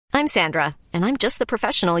I'm Sandra, and I'm just the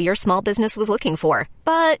professional your small business was looking for.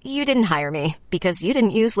 But you didn't hire me because you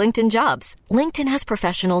didn't use LinkedIn Jobs. LinkedIn has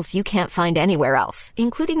professionals you can't find anywhere else,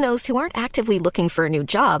 including those who aren't actively looking for a new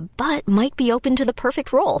job, but might be open to the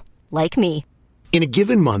perfect role, like me. In a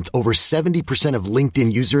given month, over 70% of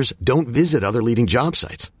LinkedIn users don't visit other leading job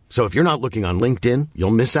sites. So if you're not looking on LinkedIn,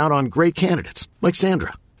 you'll miss out on great candidates like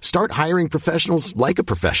Sandra. Start hiring professionals like a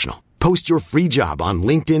professional. Post your free job on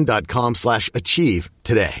linkedin.com/achieve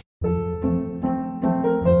today.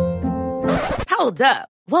 Hold up.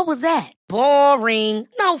 What was that? Boring.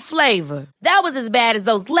 No flavor. That was as bad as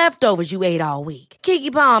those leftovers you ate all week.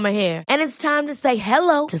 Keke Palmer here. And it's time to say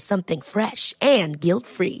hello to something fresh and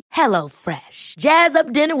guilt-free. Hello Fresh. Jazz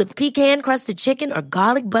up dinner with pecan-crusted chicken or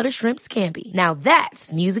garlic butter shrimp scampi. Now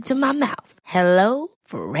that's music to my mouth. Hello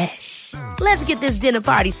Fresh. Let's get this dinner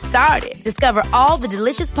party started. Discover all the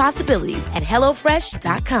delicious possibilities at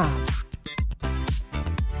HelloFresh.com.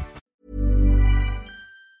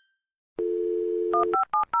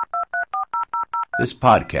 This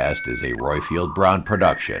podcast is a Royfield Brown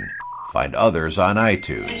production. Find others on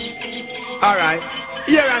iTunes. All right.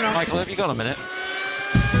 Yeah, I know. Michael, have you got a minute?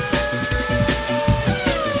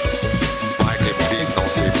 Michael, please don't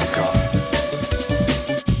safety car.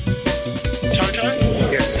 Toto?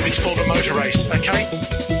 Yes. It's called a motor race, okay?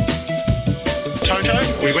 Toto,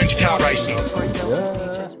 we went to car racing.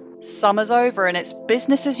 Summer's over and it's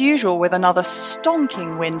business as usual with another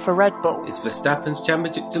stonking win for Red Bull. It's Verstappen's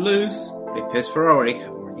championship to lose. They pissed Ferrari have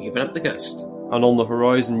already given up the ghost. And on the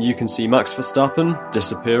horizon you can see Max Verstappen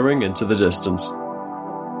disappearing into the distance.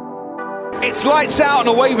 It's lights out and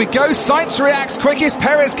away we go. Sainz reacts quickest.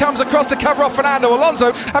 Perez comes across to cover off Fernando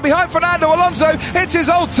Alonso. And behind Fernando Alonso, it's his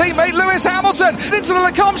old teammate Lewis Hamilton into the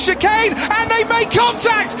Lecombe chicane. And they make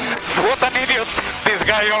contact! What an idiot. This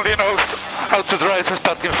guy only knows how to drive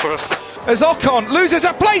starting first. As Ocon loses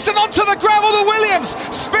a place and onto the gravel, the Williams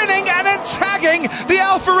spinning and then tagging the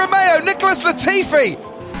Alfa Romeo, Nicholas Latifi.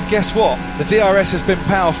 Guess what? The DRS has been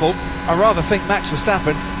powerful. I rather think Max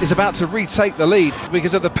Verstappen is about to retake the lead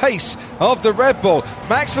because of the pace of the Red Bull.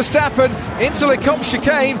 Max Verstappen into Lecombe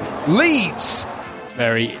chicane leads.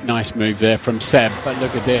 Very nice move there from Seb, but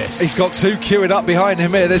look at this. He's got two queuing up behind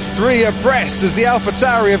him here. There's three abreast as the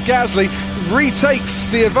AlphaTauri of Gasly retakes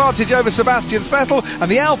the advantage over Sebastian Vettel, and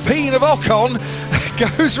the Alpine of Ocon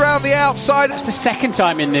goes round the outside. It's the second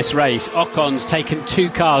time in this race Ocon's taken two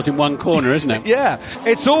cars in one corner, isn't it? Yeah,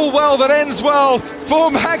 it's all well that ends well for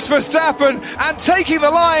Max Verstappen, and taking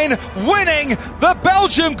the line, winning the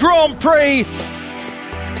Belgium Grand Prix.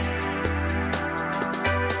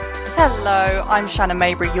 Hello, I'm Shannon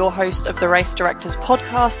Mabry, your host of the Race Directors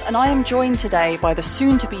podcast, and I am joined today by the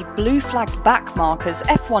soon-to-be blue-flagged backmarkers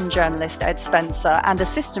F1 journalist Ed Spencer and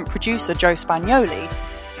assistant producer Joe Spagnoli.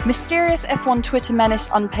 Mysterious F1 Twitter menace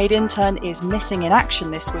unpaid intern is missing in action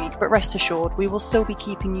this week, but rest assured we will still be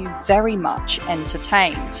keeping you very much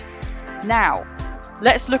entertained. Now,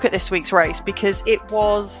 let's look at this week's race because it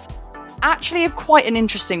was actually quite an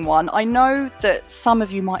interesting one. I know that some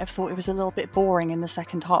of you might have thought it was a little bit boring in the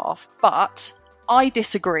second half, but I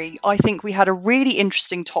disagree. I think we had a really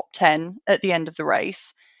interesting top 10 at the end of the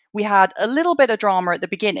race. We had a little bit of drama at the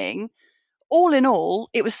beginning. All in all,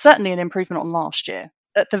 it was certainly an improvement on last year.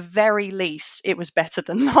 At the very least, it was better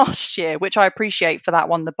than last year, which I appreciate. For that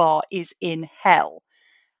one, the bar is in hell.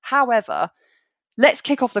 However, let's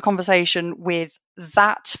kick off the conversation with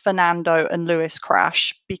that Fernando and Lewis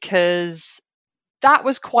crash, because that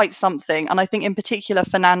was quite something. And I think in particular,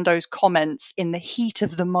 Fernando's comments in the heat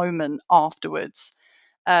of the moment afterwards,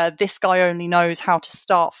 this guy only knows how to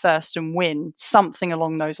start first and win, something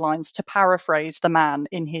along those lines, to paraphrase the man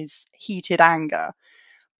in his heated anger.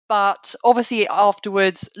 But obviously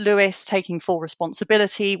afterwards, Lewis taking full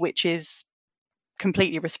responsibility, which is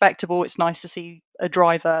completely respectable. It's nice to see a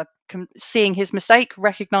driver seeing his mistake,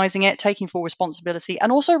 recognising it, taking full responsibility, and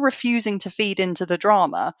also refusing to feed into the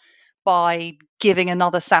drama by giving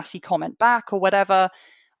another sassy comment back or whatever.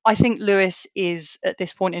 I think Lewis is, at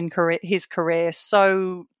this point in his career,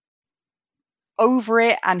 so over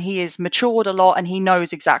it, and he has matured a lot, and he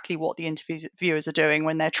knows exactly what the interviewers are doing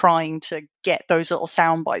when they're trying to get those little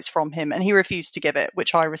sound bites from him, and he refused to give it,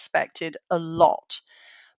 which I respected a lot.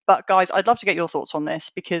 But guys, I'd love to get your thoughts on this,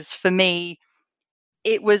 because for me,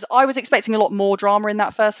 I was expecting a lot more drama in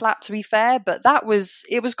that first lap, to be fair, but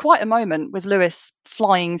it was quite a moment with Lewis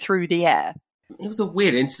flying through the air. It was a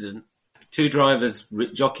weird incident. Two drivers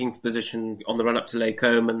jockeying for position on the run up to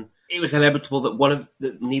Lecombe, and it was inevitable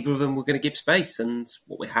that neither of them were going to give space. And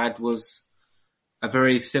what we had was a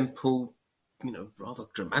very simple, rather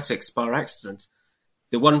dramatic Spa accident.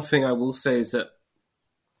 The one thing I will say is that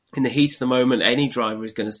in the heat of the moment, any driver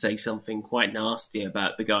is going to say something quite nasty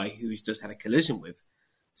about the guy who's just had a collision with.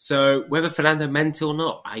 So whether Fernando meant it or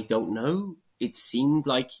not, I don't know. It seemed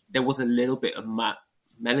like there was a little bit of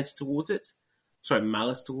malice towards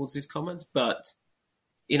his comments. But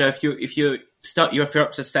if you're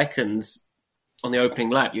up to seconds on the opening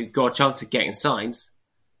lap, you've got a chance of getting signs.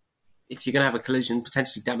 If you're going to have a collision,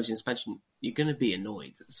 potentially damaging suspension, you're going to be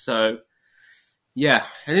annoyed. So, yeah,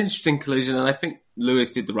 an interesting collision, and I think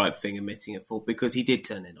Lewis did the right thing admitting at fault because he did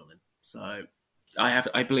turn in on him. So,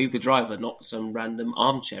 I believe the driver, not some random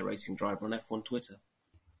armchair racing driver on F1 Twitter.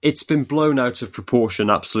 It's been blown out of proportion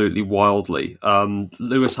absolutely wildly.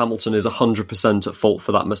 Lewis Hamilton is 100% at fault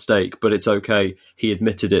for that mistake, but it's okay. He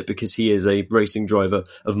admitted it because he is a racing driver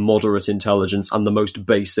of moderate intelligence and the most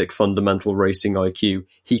basic fundamental racing IQ.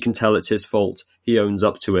 He can tell it's his fault. He owns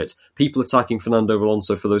up to it. People attacking Fernando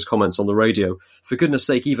Alonso for those comments on the radio. For goodness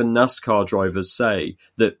sake, even NASCAR drivers say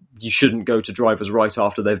that you shouldn't go to drivers right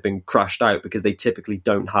after they've been crashed out because they typically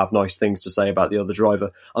don't have nice things to say about the other driver.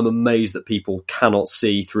 I'm amazed that people cannot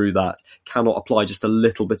see through that, cannot apply just a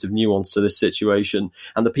little bit of nuance to this situation.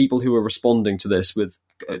 And the people who are responding to this with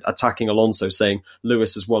attacking Alonso, saying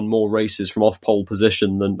Lewis has won more races from off-pole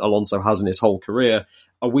position than Alonso has in his whole career,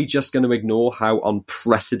 are we just going to ignore how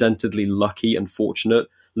unprecedentedly lucky and fortunate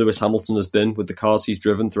Lewis Hamilton has been with the cars he's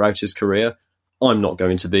driven throughout his career? I'm not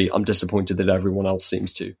going to be. I'm disappointed that everyone else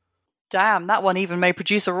seems to. Damn, that one even made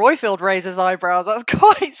producer Royfield raise his eyebrows. That's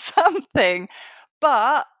quite something.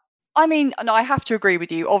 But, I mean, no, I have to agree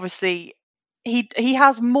with you. Obviously, he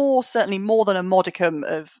has certainly more than a modicum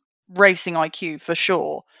of racing IQ for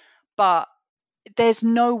sure. But there's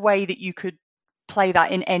no way that you could play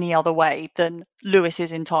that in any other way than Lewis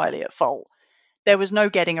is entirely at fault. There was no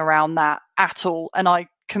getting around that at all, and I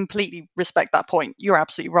completely respect that point. You're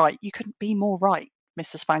absolutely right. You couldn't be more right,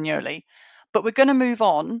 Mr. Spagnoli. But we're going to move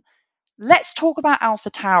on. Let's talk about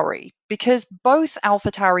AlphaTauri, because both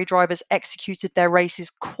AlphaTauri drivers executed their races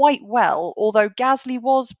quite well, although Gasly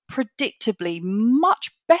was predictably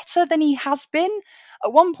much better than he has been.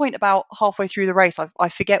 At one point, about halfway through the race, I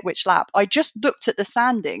forget which lap, I just looked at the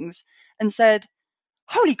standings and said,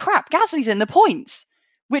 holy crap, Gasly's in the points,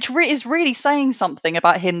 which is really saying something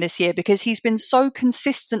about him this year because he's been so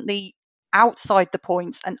consistently outside the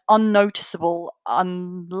points and unnoticeable,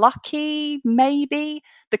 unlucky, maybe.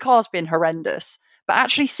 The car's been horrendous. But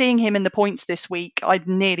actually seeing him in the points this week, I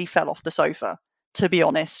nearly fell off the sofa, to be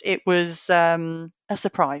honest. It was a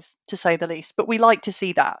surprise, to say the least. But we like to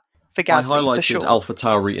see that. For Gasly, I highlighted for sure.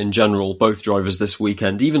 AlphaTauri in general, both drivers this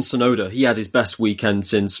weekend. Even Tsunoda, he had his best weekend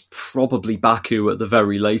since probably Baku at the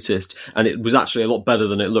very latest, and it was actually a lot better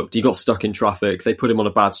than it looked. He got stuck in traffic, they put him on a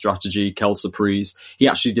bad strategy, quelle surprise. He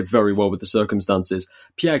actually did very well with the circumstances.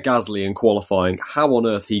 Pierre Gasly in qualifying, how on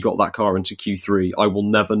earth he got that car into Q3, I will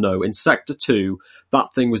never know. In Sector 2,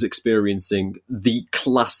 that thing was experiencing the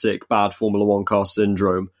classic bad Formula 1 car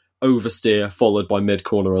syndrome. Oversteer followed by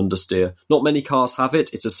mid-corner understeer. Not many cars have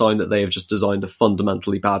it. It's a sign that they have just designed a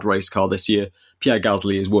fundamentally bad race car this year. Pierre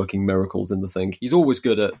Gasly is working miracles in the thing. He's always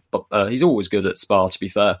good at Spa, to be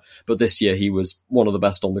fair, but this year he was one of the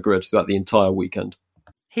best on the grid throughout the entire weekend.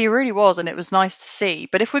 He really was, and it was nice to see.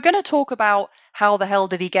 But if we're going to talk about how the hell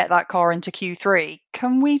did he get that car into Q3,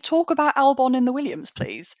 can we talk about Albon in the Williams,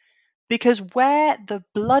 please? Because where the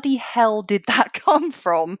bloody hell did that come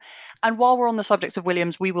from? And while we're on the subject of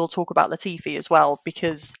Williams, we will talk about Latifi as well,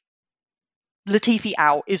 because Latifi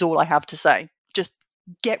out is all I have to say. Just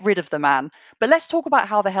get rid of the man. But let's talk about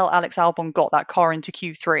how the hell Alex Albon got that car into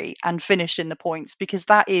Q3 and finished in the points, because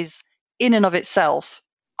that is, in and of itself,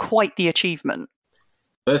 quite the achievement.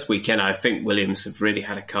 First weekend, I think Williams have really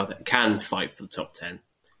had a car that can fight for the top 10.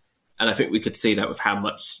 And I think we could see that with how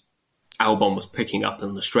much Albon was picking up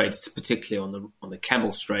on the straights, particularly on the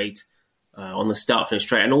Kemmel straight, on the start-finish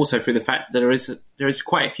straight, and also through the fact that there is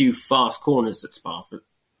quite a few fast corners at Spa for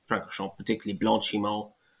Francorchamps, particularly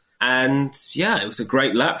Blanchimont. And yeah, it was a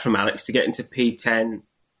great lap from Alex to get into P10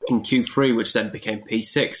 in Q3, which then became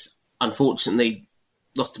P6. Unfortunately,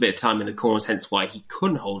 lost a bit of time in the corners, hence why he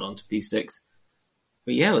couldn't hold on to P6.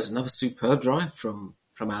 But yeah, it was another superb drive from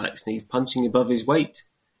Alex, and he's punching above his weight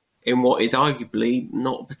in what is arguably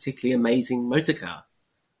not a particularly amazing motor car.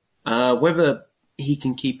 Whether he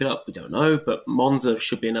can keep it up, we don't know, but Monza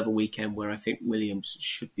should be another weekend where I think Williams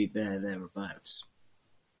should be thereabouts.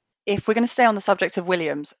 If we're going to stay on the subject of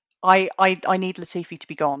Williams, I need Latifi to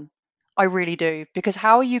be gone. I really do. Because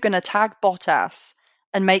how are you going to tag Bottas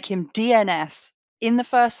and make him DNF in the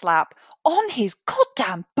first lap on his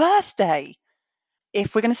goddamn birthday?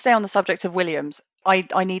 If we're going to stay on the subject of Williams, I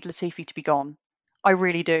need Latifi to be gone. I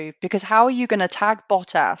really do. Because how are you going to tag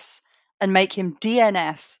Bottas and make him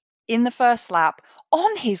DNF in the first lap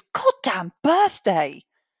on his goddamn birthday.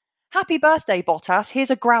 Happy birthday, Bottas.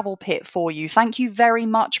 Here's a gravel pit for you. Thank you very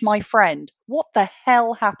much, my friend. What the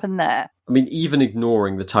hell happened there? I mean, even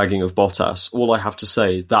ignoring the tagging of Bottas, all I have to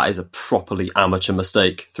say is that is a properly amateur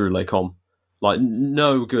mistake through Les Combes. Like,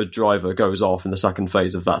 no good driver goes off in the second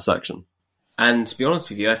phase of that section. And to be honest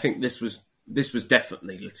with you, I think this was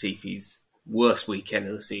definitely Latifi's worst weekend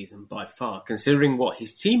of the season by far, considering what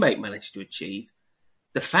his teammate managed to achieve.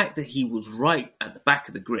 The fact that he was right at the back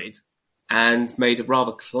of the grid and made a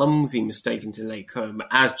rather clumsy mistake into Les Combes,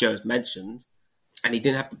 as Joe's mentioned, and he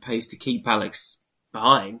didn't have the pace to keep Alex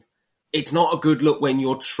behind. It's not a good look when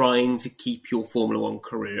you're trying to keep your Formula One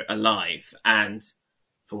career alive. And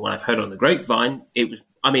from what I've heard on the grapevine, it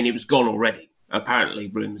was gone already. Apparently,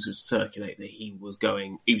 rumours would circulate that he was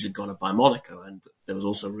going to go by Monaco, and there was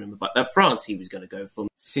also a rumour that France he was going to go for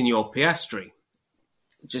Signor Piastri.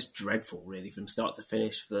 Just dreadful, really, from start to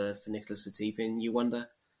finish for Nicholas Latifi, and you wonder,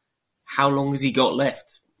 how long has he got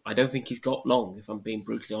left? I don't think he's got long, if I'm being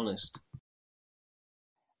brutally honest.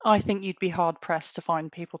 I think you'd be hard-pressed to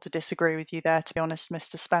find people to disagree with you there, to be honest,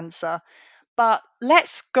 Mr. Spencer. But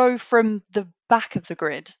let's go from the back of the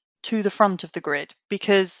grid to the front of the grid,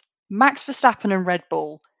 because Max Verstappen and Red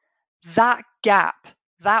Bull, that gap,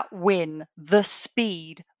 that win, the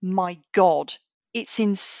speed, my God, it's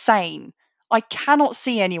insane. I cannot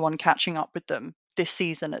see anyone catching up with them this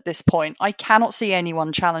season at this point. I cannot see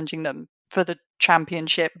anyone challenging them for the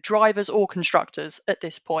championship, drivers or constructors at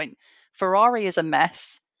this point. Ferrari is a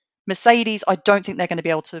mess. Mercedes, I don't think they're going to be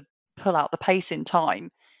able to pull out the pace in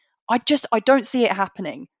time. I don't see it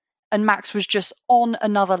happening. And Max was just on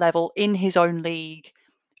another level in his own league,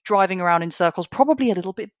 driving around in circles, probably a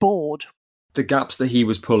little bit bored. The gaps that he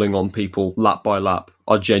was pulling on people lap by lap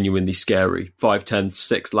are genuinely scary. 5, 10,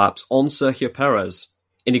 6 laps on Sergio Perez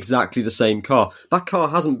in exactly the same car. That car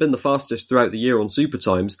hasn't been the fastest throughout the year on super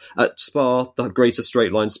times. At Spa, the greater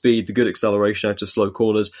straight line speed, the good acceleration out of slow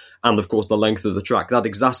corners, and of course the length of the track, that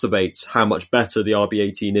exacerbates how much better the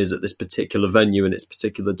RB18 is at this particular venue and its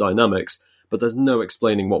particular dynamics. But there's no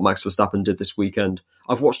explaining what Max Verstappen did this weekend.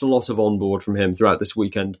 I've watched a lot of onboard from him throughout this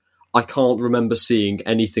weekend. I can't remember seeing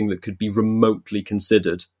anything that could be remotely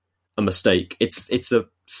considered a mistake. It's a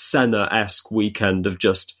Senna-esque weekend of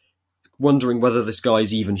just wondering whether this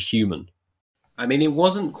guy's even human. I mean, it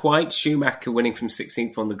wasn't quite Schumacher winning from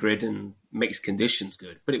 16th on the grid and mixed conditions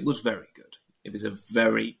good, but it was very good. It was a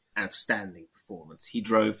very outstanding performance. He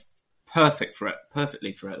drove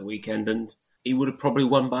perfectly throughout the weekend, and he would have probably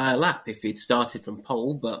won by a lap if he'd started from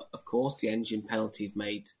pole, but of course the engine penalties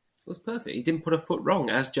made it was perfect. He didn't put a foot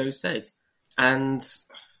wrong, as Joe said. And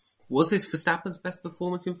was this Verstappen's best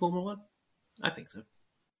performance in Formula One? I think so.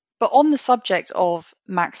 But on the subject of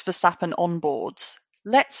Max Verstappen onboards,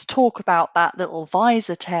 let's talk about that little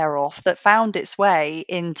visor tear-off that found its way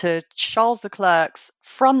into Charles Leclerc's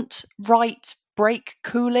front right brake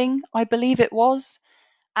cooling, I believe it was.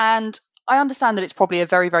 And I understand that it's probably a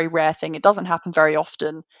very, very rare thing. It doesn't happen very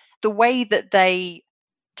often. The way that they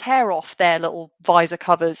tear off their little visor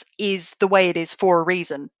covers is the way it is for a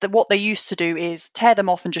reason. That what they used to do is tear them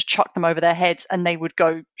off and just chuck them over their heads, and they would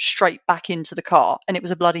go straight back into the car, and it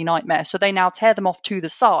was a bloody nightmare. So they now tear them off to the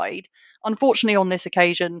side. Unfortunately, on this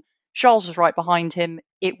occasion, Charles was right behind him.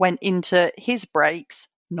 It went into his brakes.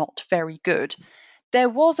 Not very good. There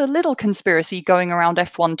was a little conspiracy going around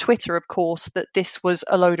F1 Twitter, of course, that this was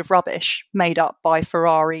a load of rubbish made up by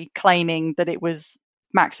Ferrari, claiming that it was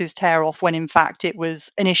Max's tear-off when in fact it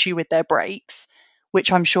was an issue with their brakes,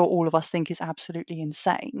 which I'm sure all of us think is absolutely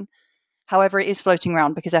insane. However, it is floating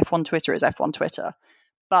around because F1 Twitter is F1 Twitter.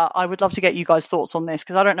 But I would love to get you guys' thoughts on this,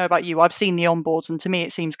 because I don't know about you. I've seen the onboards, and to me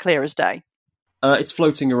it seems clear as day. It's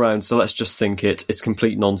floating around, so let's just sink it. It's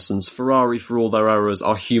complete nonsense. Ferrari, for all their errors,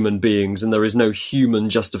 are human beings, and there is no human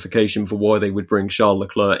justification for why they would bring Charles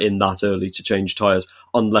Leclerc in that early to change tyres,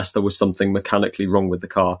 unless there was something mechanically wrong with the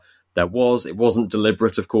car. It wasn't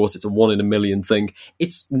deliberate, of course, it's a 1 in a million thing.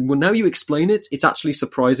 Now you explain it, it's actually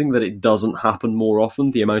surprising that it doesn't happen more often,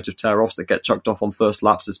 the amount of tear-offs that get chucked off on first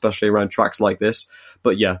laps, especially around tracks like this.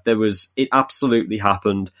 But yeah, it absolutely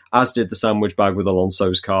happened, as did the sandwich bag with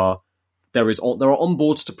Alonso's car. There are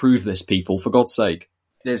onboards to prove this, people, for God's sake.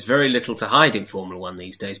 There's very little to hide in Formula One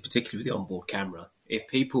these days, particularly with the onboard camera. If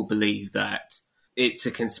people believe that it's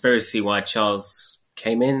a conspiracy why Charles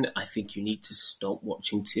came in, I think you need to stop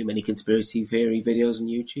watching too many conspiracy theory videos on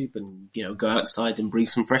YouTube and, go outside and breathe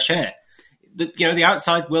some fresh air. The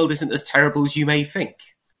outside world isn't as terrible as you may think.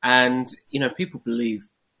 And, people believe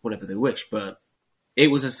whatever they wish, but it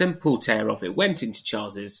was a simple tear-off. It went into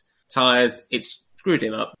Charles's tyres, it screwed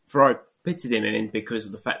him up. Ferrari pitted him in because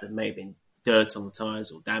of the fact that there may have been dirt on the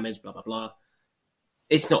tyres or damage, blah, blah, blah.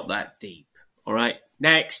 It's not that deep. All right,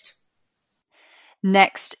 next.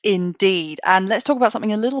 Next, indeed. And let's talk about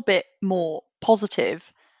something a little bit more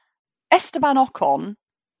positive. Esteban Ocon,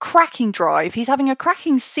 cracking drive. He's having a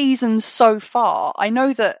cracking season so far. I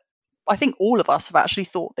think all of us have actually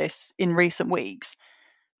thought this in recent weeks.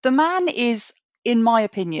 The man is, in my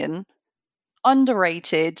opinion,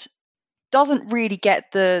 underrated, doesn't really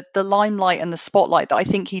get the limelight and the spotlight that I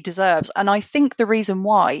think he deserves. And I think the reason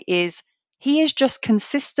why is he is just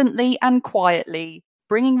consistently and quietly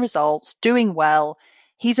bringing results, doing well.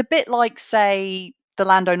 He's a bit like, say, the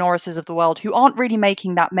Lando Norrises of the world, who aren't really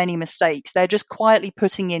making that many mistakes. They're just quietly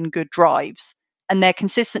putting in good drives. And they're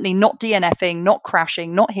consistently not DNFing, not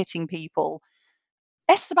crashing, not hitting people.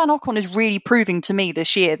 Esteban Ocon is really proving to me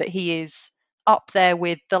this year that he is up there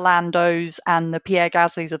with the Landos and the Pierre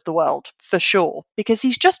Gaslys of the world, for sure. Because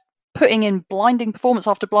he's just putting in blinding performance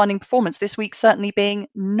after blinding performance, this week certainly being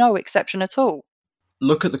no exception at all.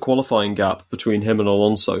 Look at the qualifying gap between him and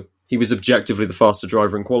Alonso. He was objectively the faster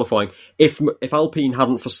driver in qualifying. If Alpine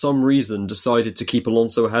hadn't for some reason decided to keep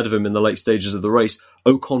Alonso ahead of him in the late stages of the race,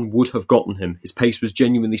 Ocon would have gotten him. His pace was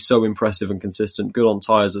genuinely so impressive and consistent, good on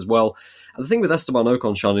tyres as well. And the thing with Esteban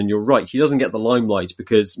Ocon, Shannon, you're right, he doesn't get the limelight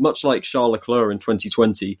because, much like Charles Leclerc in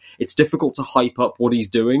 2020, it's difficult to hype up what he's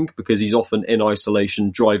doing because he's often in isolation,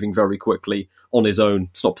 driving very quickly on his own.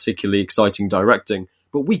 It's not particularly exciting directing.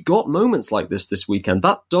 But we got moments like this weekend.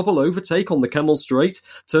 That double overtake on the Kemmel Straight,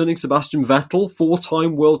 turning Sebastian Vettel,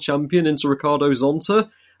 4-time world champion, into Ricardo Zonta.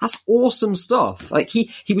 That's awesome stuff. Like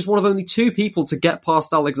he was one of only 2 people to get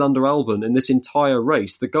past Alexander Albon in this entire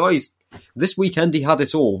race. The guys, this weekend he had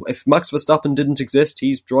it all. If Max Verstappen didn't exist,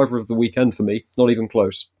 he's driver of the weekend for me. Not even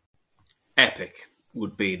close. Epic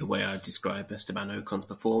would be the way I would describe Esteban Ocon's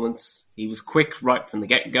performance. He was quick right from the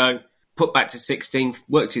get-go. Put back to 16th,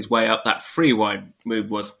 worked his way up. That 3-wide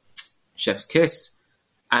move was chef's kiss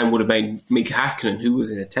and would have made Mika Hakkinen, who was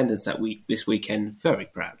in attendance this weekend, very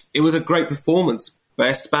proud. It was a great performance by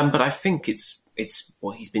Esteban, but I think it's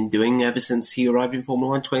what he's been doing ever since he arrived in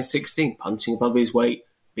Formula 1 2016, punching above his weight,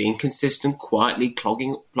 being consistent, quietly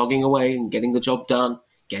clogging away and getting the job done,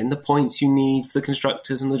 getting the points you need for the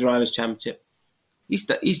Constructors and the Drivers' Championship. He's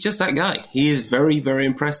just that guy. He is very, very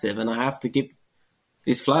impressive, and I have to give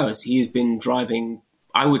his flowers. He has been driving,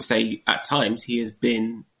 I would say at times, he has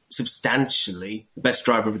been substantially the best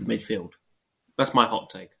driver of the midfield. That's my hot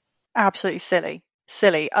take. Absolutely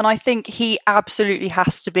silly. And I think he absolutely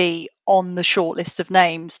has to be on the short list of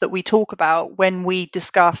names that we talk about when we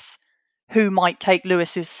discuss who might take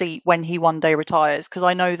Lewis's seat when he one day retires. Because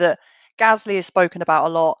I know that Gasly is spoken about a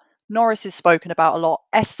lot, Norris is spoken about a lot.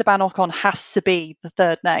 Esteban Ocon has to be the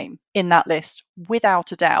third name in that list,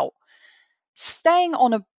 without a doubt. Staying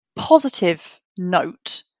on a positive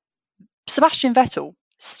note, Sebastian Vettel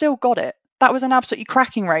still got it. That was an absolutely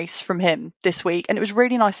cracking race from him this week, and it was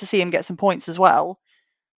really nice to see him get some points as well.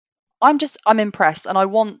 I'm impressed, and I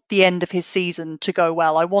want the end of his season to go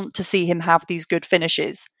well. I want to see him have these good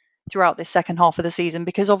finishes throughout this second half of the season,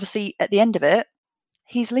 because obviously at the end of it,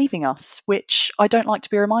 he's leaving us, which I don't like to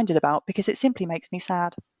be reminded about because it simply makes me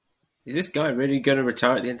sad. Is this guy really going to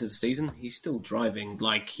retire at the end of the season? He's still driving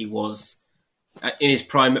like he was in his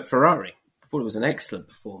prime at Ferrari. I thought it was an excellent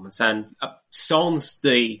performance. And sans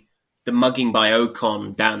the mugging by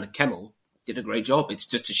Ocon down the Kemmel, did a great job. It's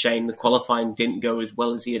just a shame the qualifying didn't go as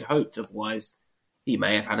well as he had hoped. Otherwise, he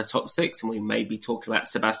may have had a top 6, and we may be talking about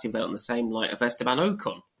Sebastian Vettel in the same light of Esteban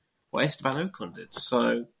Ocon, what Esteban Ocon did.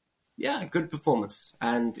 So, yeah, good performance.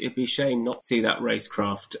 And it'd be a shame not to see that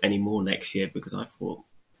racecraft anymore next year, because I thought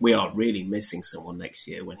we are really missing someone next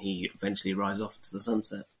year when he eventually rides off into the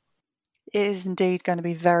sunset. It is indeed going to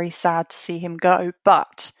be very sad to see him go,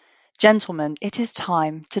 but gentlemen, it is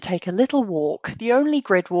time to take a little walk, the only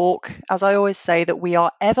grid walk, as I always say, that we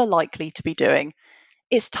are ever likely to be doing.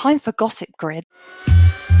 It's time for Gossip Grid.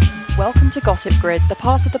 Welcome to Gossip Grid, the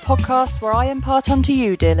part of the podcast where I impart unto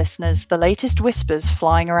you, dear listeners, the latest whispers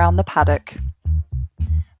flying around the paddock.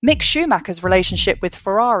 Mick Schumacher's relationship with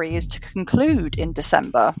Ferrari is to conclude in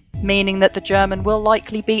December, meaning that the German will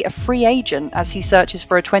likely be a free agent as he searches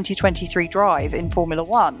for a 2023 drive in Formula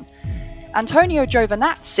 1. Antonio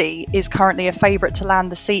Giovinazzi is currently a favourite to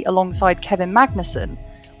land the seat alongside Kevin Magnussen,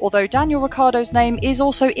 although Daniel Ricciardo's name is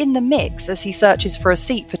also in the mix as he searches for a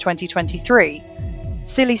seat for 2023.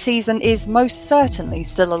 Silly season is most certainly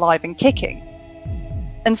still alive and kicking.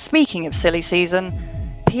 And speaking of silly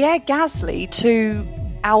season, Pierre Gasly to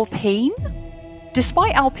Alpine?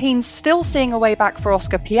 Despite Alpine still seeing a way back for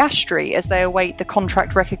Oscar Piastri as they await the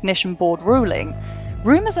Contract Recognition Board ruling,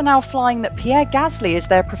 rumours are now flying that Pierre Gasly is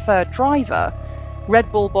their preferred driver. Red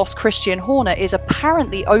Bull boss Christian Horner is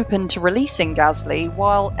apparently open to releasing Gasly,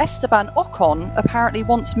 while Esteban Ocon apparently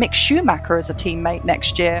wants Mick Schumacher as a teammate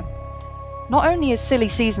next year. Not only is silly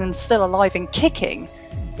season still alive and kicking,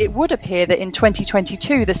 it would appear that in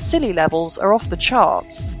 2022 the silly levels are off the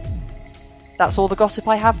charts. That's all the gossip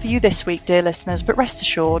I have for you this week, dear listeners, but rest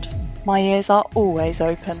assured, my ears are always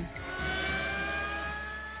open.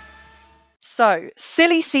 So,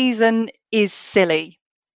 silly season is silly.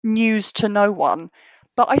 News to no one.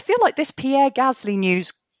 But I feel like this Pierre Gasly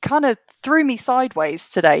news kind of threw me sideways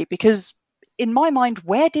today, because in my mind,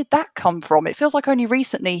 where did that come from? It feels like only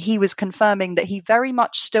recently he was confirming that he very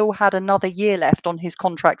much still had another year left on his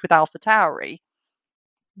contract with AlphaTauri.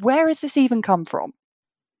 Where has this even come from?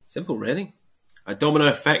 Simple, really. A domino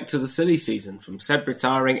effect to the silly season, from Seb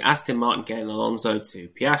retiring, Aston Martin getting Alonso, to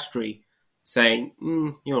Piastri saying,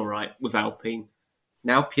 you're right, with Alpine.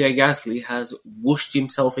 Now Pierre Gasly has whooshed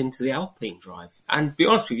himself into the Alpine drive. And to be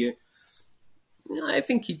honest with you, I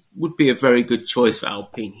think he would be a very good choice for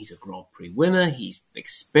Alpine. He's a Grand Prix winner, he's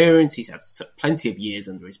experienced, he's had plenty of years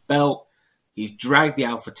under his belt, he's dragged the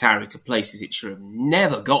AlphaTauri to places it should have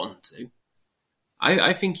never gotten to.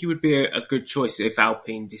 I think he would be a good choice if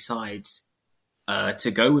Alpine decides to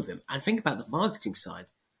go with him. And think about the marketing side.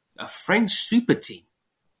 A French super team.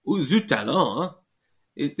 Zut talent.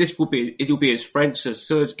 It'll be as French as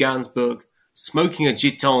Serge Gainsbourg smoking a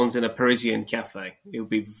gitans in a Parisian cafe. It'll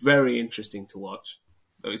be very interesting to watch,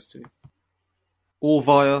 those two. All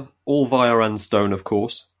via Enstone, of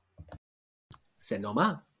course. C'est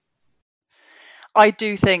normal. I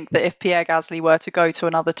do think that if Pierre Gasly were to go to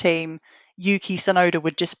another team, Yuki Tsunoda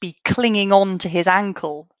would just be clinging on to his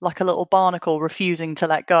ankle like a little barnacle, refusing to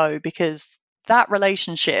let go, because that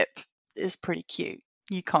relationship is pretty cute.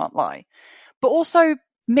 You can't lie. But also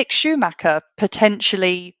Mick Schumacher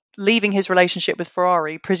potentially leaving his relationship with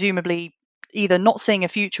Ferrari, presumably either not seeing a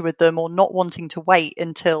future with them or not wanting to wait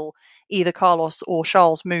until either Carlos or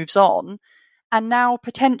Charles moves on. And now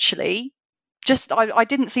potentially, I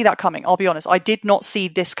didn't see that coming, I'll be honest. I did not see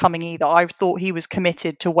this coming either. I thought he was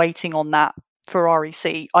committed to waiting on that Ferrari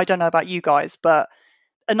seat. I don't know about you guys, but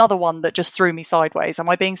another one that just threw me sideways. Am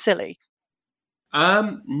I being silly?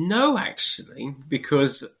 No, actually,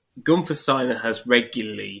 because Gunther Steiner has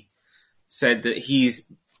regularly said that he's,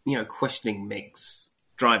 questioning Mick's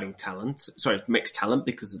talent,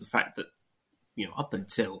 because of the fact that, up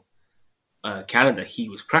until Canada, he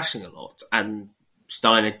was crashing a lot, and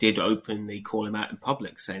Steiner did openly call him out in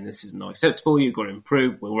public, saying this is not acceptable, you've got to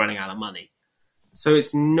improve, we're running out of money. So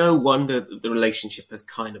it's no wonder that the relationship has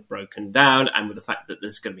kind of broken down, and with the fact that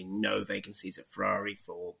there's going to be no vacancies at Ferrari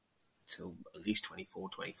till at least 24,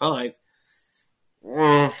 25,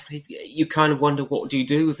 you kind of wonder, what do you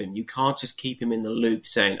do with him? You can't just keep him in the loop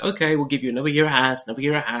saying, okay, we'll give you another year at Haas,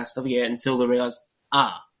 another year until they realise,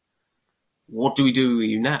 what do we do with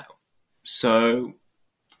you now? So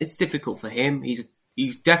it's difficult for him.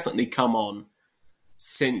 He's definitely come on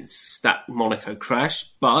since that Monaco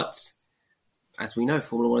crash, but as we know,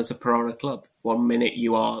 Formula One is a piranha club. 1 minute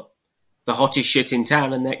you are the hottest shit in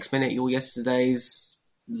town, and next minute you're yesterday's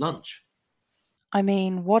lunch. I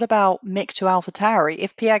mean, what about Mick to AlphaTauri?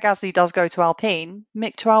 If Pierre Gasly does go to Alpine,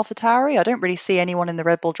 Mick to AlphaTauri? I don't really see anyone in the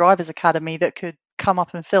Red Bull Drivers' Academy that could come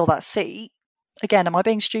up and fill that seat. Again, am I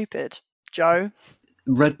being stupid? Joe?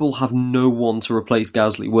 Red Bull have no one to replace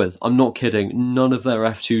Gasly with. I'm not kidding. None of their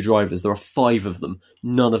F2 drivers, there are 5 of them,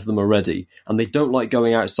 none of them are ready. And they don't like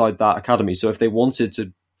going outside that academy. So if they wanted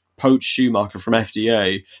to poach Schumacher from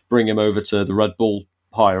FDA, bring him over to the Red Bull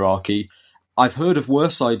hierarchy, I've heard of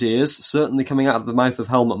worse ideas, certainly coming out of the mouth of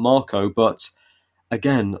Helmut Marko, but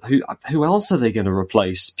again, who else are they going to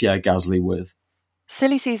replace Pierre Gasly with?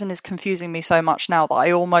 Silly season is confusing me so much now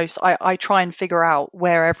that I try and figure out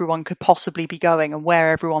where everyone could possibly be going and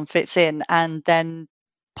where everyone fits in, and then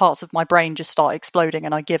parts of my brain just start exploding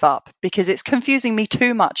and I give up because it's confusing me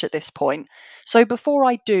too much at this point. So before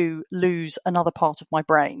I do lose another part of my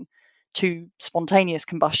brain to spontaneous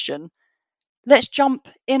combustion, let's jump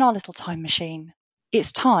in our little time machine.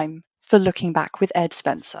 It's time for Looking Back with Ed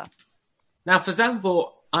Spencer. Now, for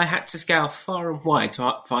Zandvoort, I had to scour far and wide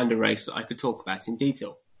to find a race that I could talk about in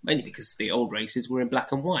detail, mainly because the old races were in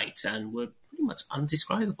black and white and were pretty much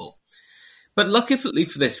undescribable. But luckily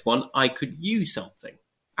for this one, I could use something.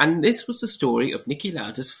 And this was the story of Niki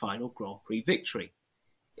Lauda's final Grand Prix victory.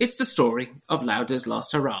 It's the story of Lauda's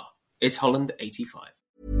last hurrah. It's Holland 85.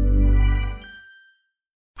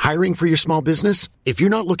 Hiring for your small business? If you're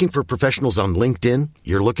not looking for professionals on LinkedIn,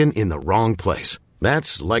 you're looking in the wrong place.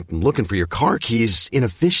 That's like looking for your car keys in a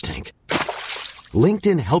fish tank.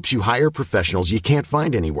 LinkedIn helps you hire professionals you can't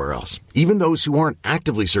find anywhere else, even those who aren't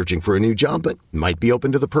actively searching for a new job but might be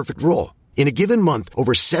open to the perfect role. In a given month,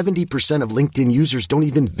 over 70% of LinkedIn users don't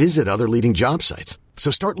even visit other leading job sites.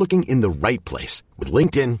 So start looking in the right place. With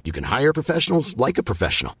LinkedIn, you can hire professionals like a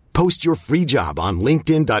professional. Post your free job on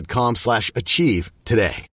linkedin.com/achieve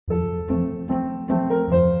today.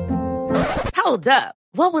 Hold up.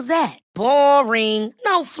 What was that? Boring.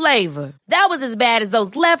 No flavor. That was as bad as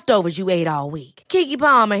those leftovers you ate all week. Keke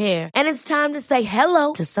Palmer here, and it's time to say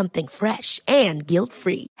hello to something fresh and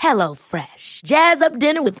guilt-free. Hello Fresh. Jazz up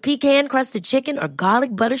dinner with pecan-crusted chicken or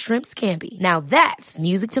garlic butter shrimp scampi. Now that's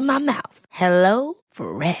music to my mouth. Hello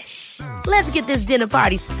Fresh. Let's get this dinner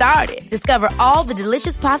party started. Discover all the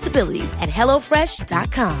delicious possibilities at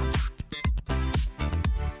HelloFresh.com.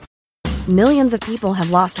 Millions of people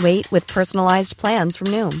have lost weight with personalized plans from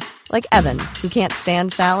Noom. Like Evan, who can't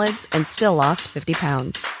stand salads and still lost 50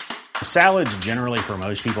 pounds. Salads generally for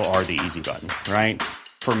most people are the easy button, right?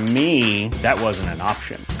 For me, that wasn't an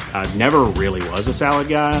option. I never really was a salad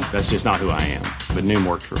guy. That's just not who I am. But Noom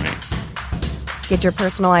worked for me. Get your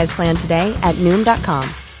personalized plan today at Noom.com.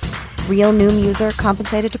 Real Noom user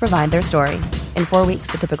compensated to provide their story. In 4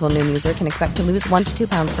 weeks, the typical Noom user can expect to lose 1 to 2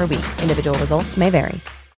 pounds per week. Individual results may vary.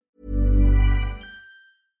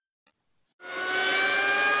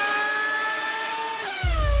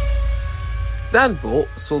 Zandvoort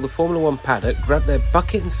saw the Formula One paddock grab their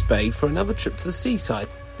bucket and spade for another trip to the seaside,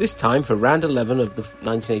 this time for round 11 of the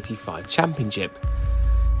 1985 championship.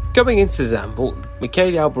 Going into Zandvoort,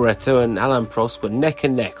 Michele Alboreto and Alain Prost were neck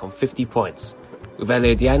and neck on 50 points, with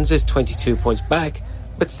Elio De Angelis 22 points back,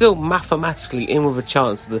 but still mathematically in with a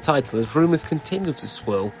chance of the title as rumours continued to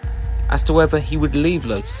swirl as to whether he would leave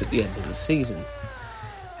Lotus at the end of the season.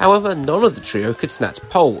 However, none of the trio could snatch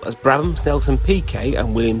pole as Brabham's Nelson Piquet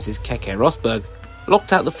and Williams' Keke Rosberg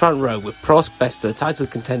locked out the front row with Prost best of the title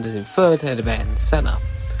contenders in third ahead of Ayrton Senna.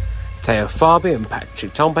 Teo Fabi and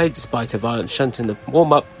Patrick Tambay, despite a violent shunt in the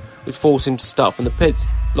warm-up, which forced him to start from the pits,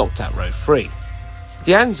 locked out row 3.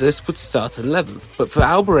 De Angelis would start 11th, but for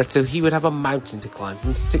Alboreto he would have a mountain to climb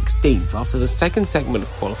from 16th after the second segment of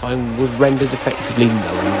qualifying was rendered effectively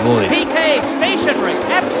null and void. Piquet stationary,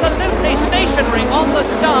 absolutely stationary on the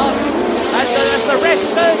start, and as the rest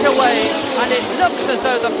surge away, and it looks as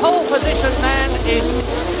though the pole position man is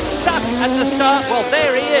stuck at the start. Well,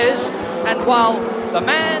 there he is, and while the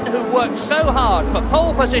man who worked so hard for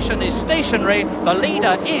pole position is stationary, the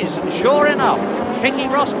leader is, sure enough, Keke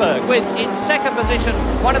Rosberg, with, in second position,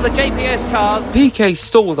 one of the JPS cars. Piquet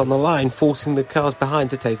stalled on the line, forcing the cars behind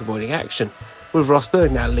to take avoiding action, with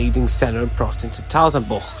Rosberg now leading Senna and Prost into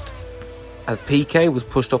Tarzanbocht, as Piquet was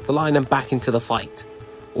pushed off the line and back into the fight,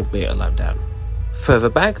 albeit a lap down. Further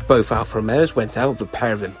back, both Alfa Romeos went out with a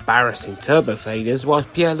pair of embarrassing turbo failures, while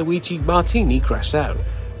Pierluigi Martini crashed out,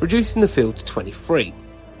 reducing the field to 23.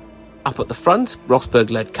 Up at the front, Rosberg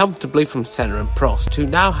led comfortably from Senna and Prost, who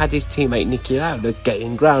now had his teammate Niki Lauda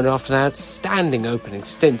gaining ground after an outstanding opening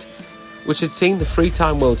stint, which had seen the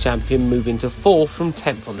three-time world champion move into 4th from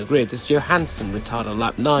 10th on the grid as Johansson retired on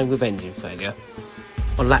lap 9 with engine failure.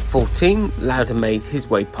 On lap 14, Lauda made his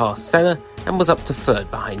way past Senna and was up to 3rd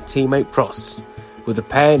behind teammate Prost, with the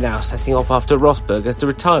pair now setting off after Rosberg as the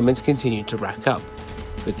retirements continued to rack up,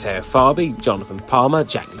 with Teo Fabi, Jonathan Palmer,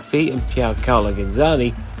 Jack Lafitte and Piercarlo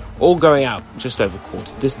Gonzalez all going out just over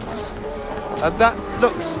quarter distance. And that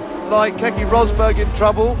looks like Keke Rosberg in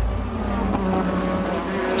trouble.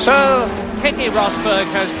 So, Keke Rosberg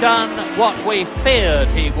has done what we feared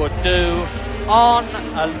he would do on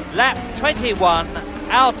a lap 21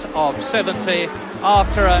 out of 70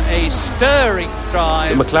 after a stirring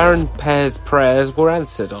drive. The McLaren pair's prayers were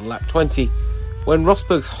answered on lap 20 when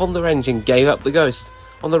Rosberg's Honda engine gave up the ghost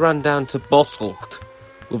on the run down to Bottled,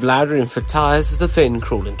 with Lauda in for tyres as the Finn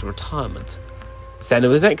crawled into retirement. Senna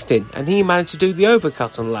was next in, and he managed to do the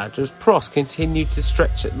overcut on Lauda as Prost continued to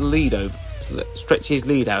stretch his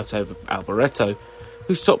lead out over Alboreto,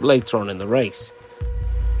 who stopped later on in the race.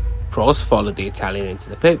 Prost followed the Italian into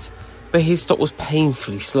the pits, but his stop was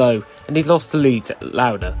painfully slow, and he lost the lead to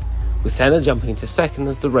Lauda, with Senna jumping into second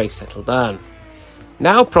as the race settled down.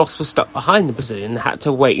 Now Prost was stuck behind the Brazilian and had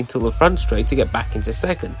to wait until the front straight to get back into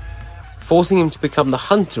second, forcing him to become the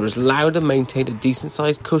hunter as Lauda maintained a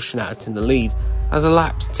decent-sized cushion out in the lead as the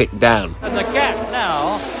laps ticked down. And the gap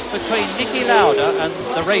now between Niki Lauda and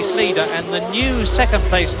the race leader and the new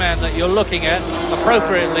second-place man that you're looking at,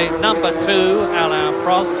 appropriately number 2, Alain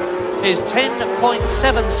Prost, is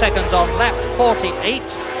 10.7 seconds on lap 48.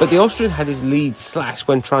 But the Austrian had his lead slashed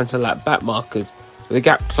when trying to lap back markers, with the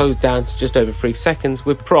gap closed down to just over 3 seconds,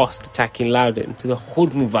 with Prost attacking Lauda into the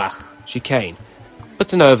Hudenwach chicane, but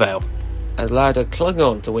to no avail. as Lauda clung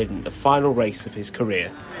on to win the final race of his career.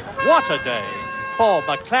 What a day for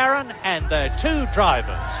McLaren and their two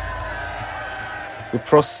drivers. With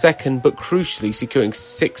Prost second but crucially securing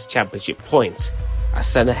 6 championship points, as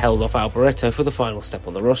Senna held off Alboreto for the final step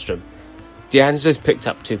on the rostrum. De Angelis picked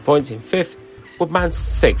up 2 points in 5th, with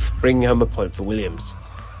Mansell 6th, bringing home a point for Williams.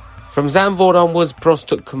 From Zandvoort onwards, Prost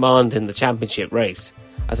took command in the championship race,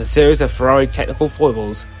 as a series of Ferrari technical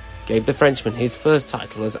foibles gave the Frenchman his first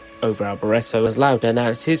title as over Alboreto, as Lauda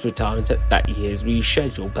announced his retirement at that year's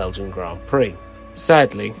rescheduled Belgian Grand Prix.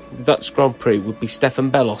 Sadly, the Dutch Grand Prix would be Stefan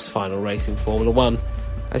Belloff's final race in Formula 1,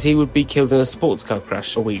 as he would be killed in a sports car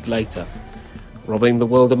crash a week later, robbing the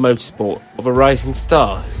world of motorsport of a rising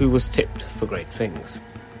star who was tipped for great things.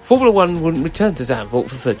 Formula 1 wouldn't return to Zandvoort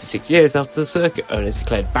for 36 years after the circuit owners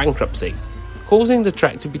declared bankruptcy, causing the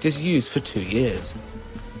track to be disused for 2 years.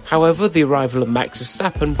 However, the arrival of Max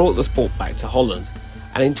Verstappen brought the sport back to Holland,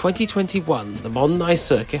 and in 2021 the modernised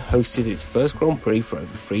circuit hosted its first Grand Prix for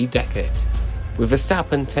over 3 decades, with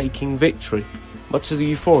Verstappen taking victory, much to the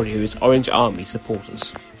euphoria of his Orange Army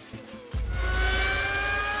supporters.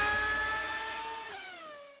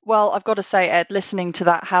 Well, I've got to say, Ed, listening to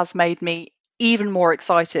that has made me even more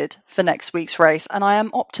excited for next week's race, and I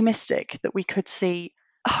am optimistic that we could see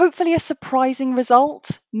hopefully a surprising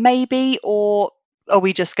result, maybe, or are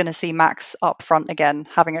we just going to see Max up front again,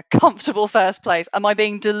 having a comfortable first place? Am I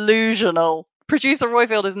being delusional? Producer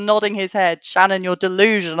Royfield is nodding his head. Shannon, you're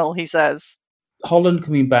delusional, he says. Holland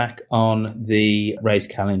coming back on the race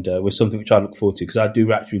calendar was something which I look forward to, because I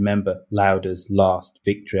do actually remember Lauda's last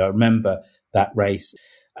victory. I remember that race.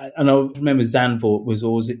 And I remember Zandvoort was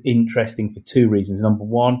always interesting for 2 reasons. Number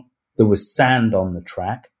one, there was sand on the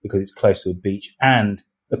track because it's close to a beach, and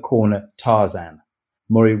the corner Tarzan.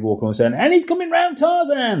 Murray Walker was saying, and he's coming round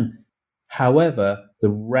Tarzan. However, the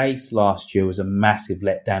race last year was a massive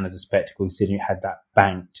letdown as a spectacle, considering it had that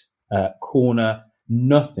banked corner.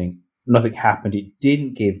 Nothing happened. It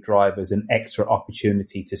didn't give drivers an extra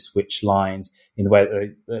opportunity to switch lines in the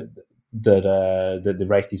way that the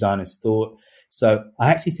race designers thought. So I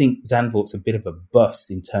actually think Zandvoort's a bit of a bust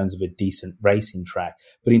in terms of a decent racing track.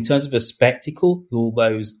 But in terms of a spectacle, with all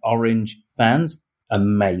those orange fans,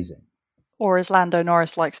 amazing. Or as Lando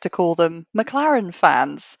Norris likes to call them, McLaren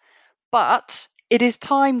fans. But it is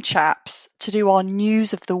time, chaps, to do our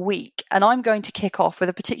news of the week. And I'm going to kick off with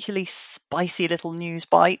a particularly spicy little news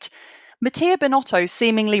bite. Mattia Binotto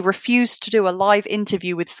seemingly refused to do a live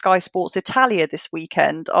interview with Sky Sports Italia this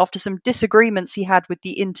weekend after some disagreements he had with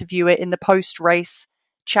the interviewer in the post-race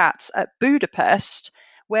chats at Budapest,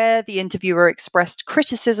 where the interviewer expressed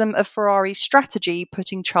criticism of Ferrari's strategy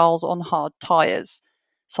putting Charles on hard tyres.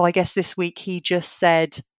 So I guess this week he just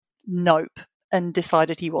said nope and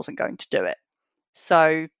decided he wasn't going to do it.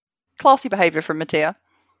 So, classy behaviour from Mattia.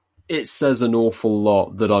 It says an awful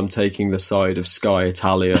lot that I'm taking the side of Sky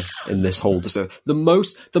Italia in this whole decision. The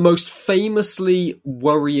most famously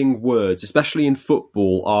worrying words, especially in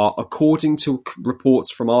football, are according to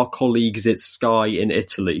reports from our colleagues at Sky in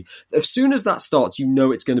Italy. As soon as that starts, you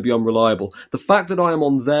know it's going to be unreliable. The fact that I am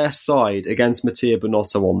on their side against Mattia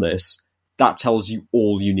Binotto on this, that tells you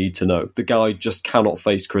all you need to know. The guy just cannot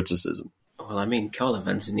face criticism. Well, I mean, Carlo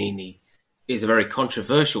Vanzanini is a very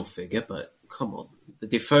controversial figure, but come on. The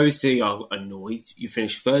Tifosi are annoyed. You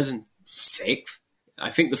finished 3rd and 6th. I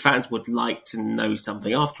think the fans would like to know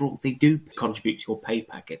something. After all, they do contribute to your pay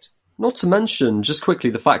packet. Not to mention, just quickly,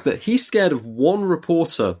 the fact that he's scared of one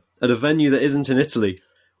reporter at a venue that isn't in Italy.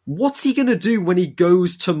 What's he going to do when he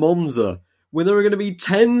goes to Monza, when there are going to be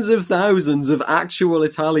tens of thousands of actual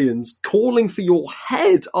Italians calling for your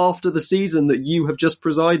head after the season that you have just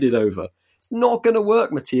presided over? It's not going to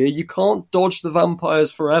work, Mattia. You can't dodge the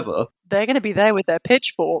vampires forever. They're going to be there with their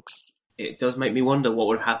pitchforks. It does make me wonder what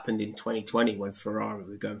would have happened in 2020 when Ferrari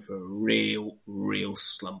were going for a real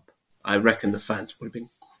slump. I reckon the fans would have been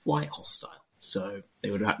quite hostile. So they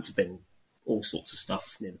would have had to have been all sorts of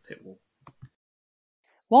stuff near the pit wall.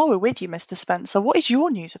 While we're with you, Mr. Spencer, what is your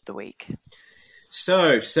news of the week?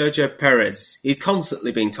 So, Sergio Perez. He's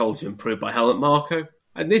constantly being told to improve by Helmut Marko.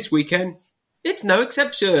 And this weekend, it's no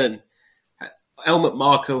exception. Helmut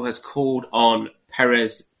Marko has called on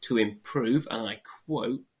Perez to improve, and I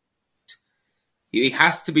quote, he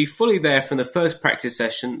has to be fully there from the first practice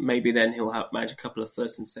session, maybe then he'll help manage a couple of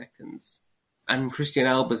first and seconds. And Christian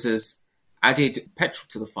Albers has added petrol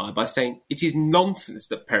to the fire by saying it is nonsense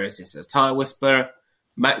that Perez is a tyre whisperer.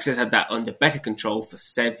 Max has had that under better control for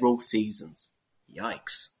several seasons.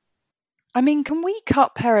 Yikes. I mean, can we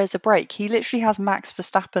cut Perez a break? He literally has Max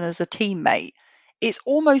Verstappen as a teammate. it's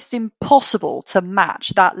almost impossible to match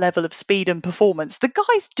that level of speed and performance. The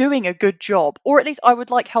guy's doing a good job, or at least I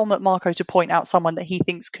would like Helmut Marko to point out someone that he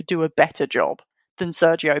thinks could do a better job than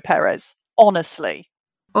Sergio Perez, honestly.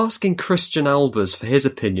 Asking Christian Albers for his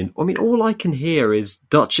opinion, I mean, all I can hear is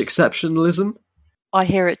Dutch exceptionalism. I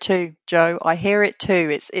hear it too, Joe. I hear it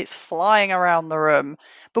too. It's flying around the room.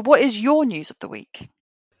 But what is your news of the week?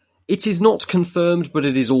 It is not confirmed, but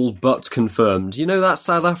it is all but confirmed. You know that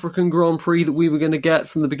South African Grand Prix that we were going to get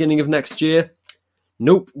from the beginning of next year?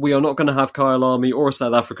 Nope, we are not going to have Kyalami or a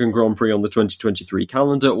South African Grand Prix on the 2023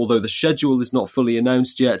 calendar, although the schedule is not fully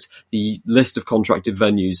announced yet. The list of contracted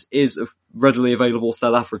venues is readily available.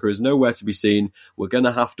 South Africa is nowhere to be seen. We're going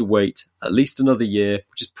to have to wait at least another year,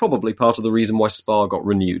 which is probably part of the reason why Spa got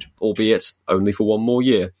renewed, albeit only for one more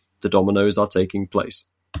year. The dominoes are taking place.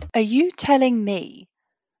 Are you telling me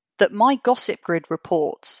that my Gossip Grid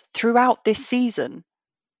reports throughout this season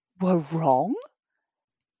were wrong?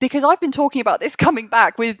 Because I've been talking about this coming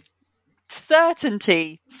back with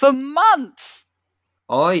certainty for months.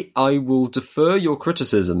 I will defer your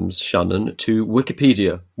criticisms, Shannon, to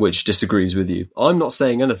Wikipedia, which disagrees with you. I'm not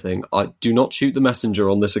saying anything. I do not shoot the messenger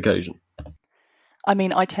on this occasion. I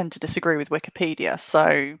mean, I tend to disagree with Wikipedia,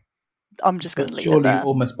 so I'm just going to leave it surely, there.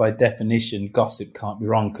 almost by definition, gossip can't be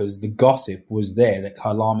wrong, because the gossip was there that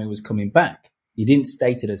Kyalami was coming back. He didn't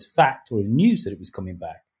state it as fact or news that it was coming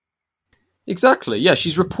back. Exactly, yeah,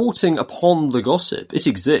 she's reporting upon the gossip. It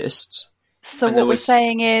exists. So what we're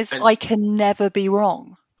saying is, I can never be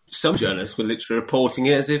wrong. Some journalists were literally reporting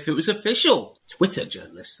it as if it was official. Twitter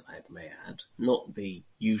journalists, I may add, not the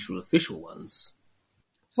usual official ones.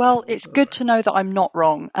 Well, it's good to know that I'm not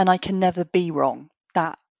wrong, and I can never be wrong.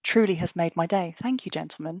 That truly has made my day. Thank you,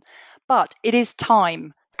 gentlemen. But it is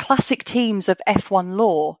time. Classic teams of F1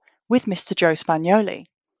 lore with Mr. Joe Spagnoli.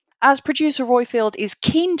 As producer Royfield is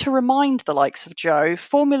keen to remind the likes of Joe,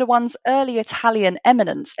 Formula One's early Italian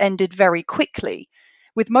eminence ended very quickly,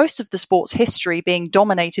 with most of the sport's history being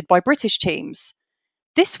dominated by British teams.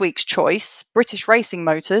 This week's choice, British Racing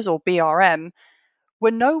Motors, or BRM,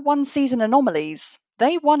 were no one-season anomalies.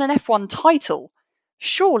 They won an F1 title.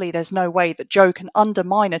 Surely there's no way that Joe can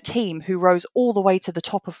undermine a team who rose all the way to the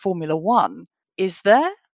top of Formula One. Is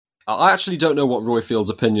there? I actually don't know what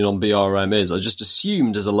Royfield's opinion on BRM is. I just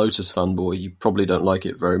assumed as a Lotus fanboy you probably don't like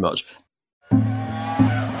it very much.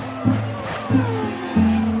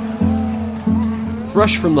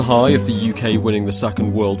 Fresh from the high of the UK winning the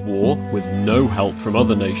Second World War, with no help from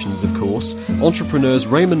other nations of course, entrepreneurs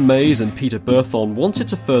Raymond Mays and Peter Berthon wanted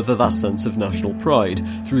to further that sense of national pride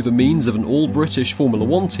through the means of an all-British Formula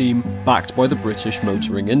One team backed by the British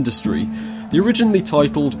motoring industry. The originally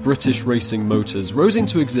titled British Racing Motors rose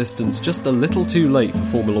into existence just a little too late for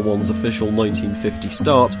Formula One's official 1950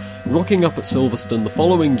 start, rocking up at Silverstone the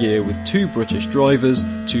following year with 2 British drivers,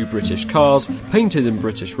 2 British cars, painted in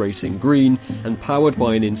British racing green, and powered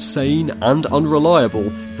by an insane and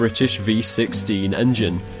unreliable British V16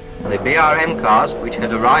 engine. The BRM cars, which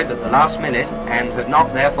had arrived at the last minute and had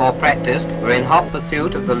not therefore practiced, were in hot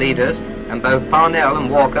pursuit of the leaders, and both Parnell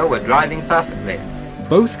and Walker were driving perfectly.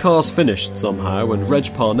 Both cars finished somehow, and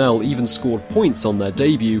Reg Parnell even scored points on their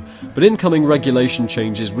debut, but incoming regulation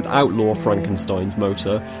changes would outlaw Frankenstein's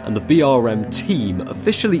motor, and the BRM team,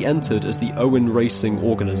 officially entered as the Owen Racing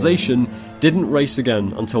organisation, didn't race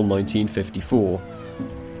again until 1954.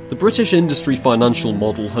 The British industry financial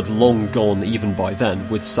model had long gone even by then,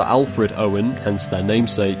 with Sir Alfred Owen, hence their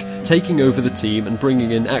namesake, taking over the team and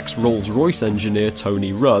bringing in ex-Rolls-Royce engineer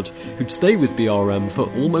Tony Rudd, who'd stay with BRM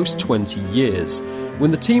for almost 20 years. When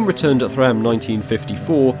the team returned at Threm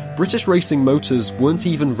 1954, British Racing Motors weren't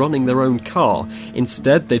even running their own car.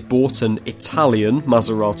 Instead, they'd bought an Italian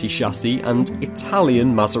Maserati chassis and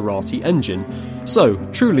Italian Maserati engine. So,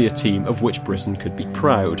 truly a team of which Britain could be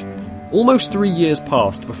proud. Almost 3 years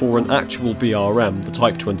passed before an actual BRM, the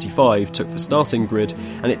Type 25, took the starting grid,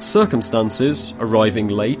 and its circumstances, arriving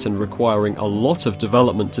late and requiring a lot of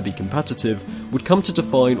development to be competitive, would come to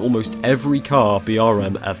define almost every car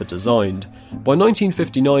BRM ever designed. By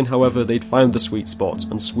 1959, however, they'd found the sweet spot,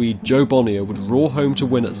 and Swede Joe Bonnier would roar home to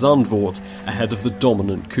win at Zandvoort ahead of the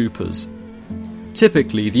dominant Coopers.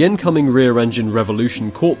 Typically, the incoming rear-engine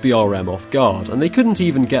revolution caught BRM off guard, and they couldn't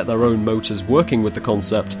even get their own motors working with the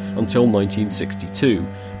concept until 1962.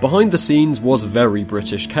 Behind the scenes was very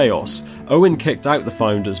British chaos. Owen kicked out the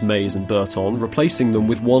founders Mays and Berthon, replacing them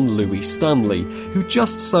with one Louis Stanley, who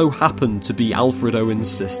just so happened to be Alfred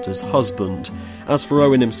Owen's sister's husband. As for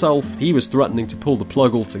Owen himself, he was threatening to pull the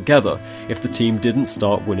plug altogether if the team didn't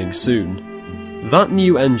start winning soon. That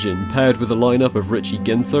new engine, paired with a lineup of Richie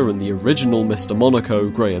Ginther and the original Mr. Monaco,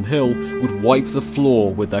 Graham Hill, would wipe the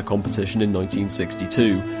floor with their competition in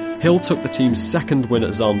 1962. Hill took the team's second win at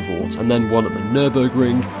Zandvoort and then won at the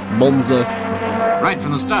Nürburgring, Monza. Right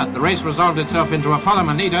from the start, the race resolved itself into a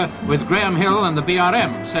follower leader with Graham Hill and the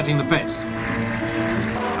BRM setting the pace.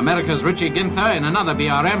 America's Richie Ginther in another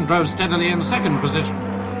BRM drove steadily in second position.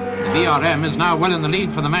 The BRM is now well in the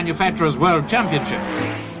lead for the Manufacturers' World Championship.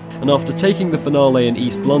 And after taking the finale in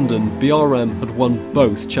East London, BRM had won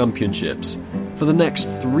both championships. For the next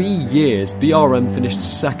 3 years, BRM finished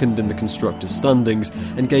second in the constructors' standings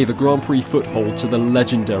and gave a Grand Prix foothold to the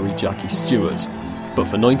legendary Jackie Stewart. But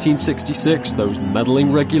for 1966, those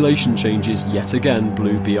meddling regulation changes yet again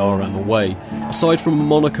blew BRM away. Aside from a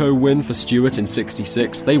Monaco win for Stewart in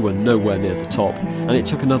 66, they were nowhere near the top, and it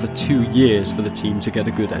took another 2 years for the team to get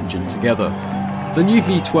a good engine together. The new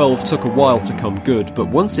V12 took a while to come good, but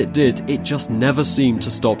once it did, it just never seemed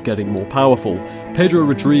to stop getting more powerful. Pedro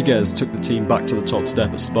Rodriguez took the team back to the top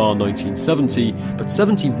step at Spa 1970, but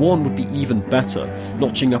 71 would be even better,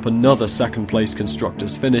 notching up another second-place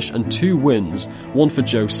constructors' finish and 2 wins, one for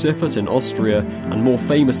Joe Siffert in Austria, and more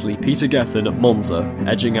famously Peter Gethin at Monza,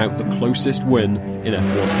 edging out the closest win in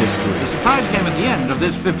F1 history. The surprise came at the end of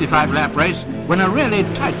this 55-lap race when a really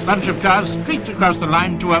tight bunch of cars streaked across the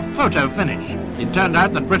line to a photo finish. It turned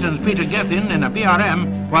out that Britain's Peter Gethin in a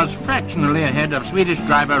BRM was fractionally ahead of Swedish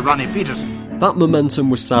driver Ronnie Peterson. That momentum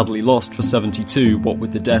was sadly lost for 72, what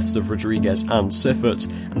with the deaths of Rodriguez and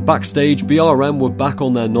Siffert, and backstage BRM were back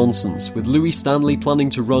on their nonsense, with Louis Stanley planning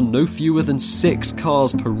to run no fewer than 6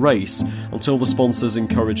 cars per race, until the sponsors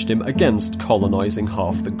encouraged him against colonising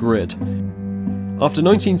half the grid. After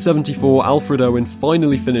 1974, Alfred Owen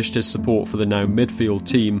finally finished his support for the now midfield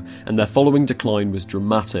team, and their following decline was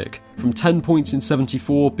dramatic. From 10 points in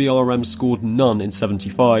 74, BRM scored none in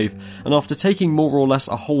 75, and after taking more or less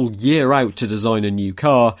a whole year out to design a new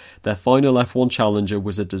car, their final F1 Challenger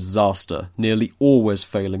was a disaster, nearly always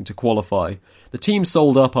failing to qualify. The team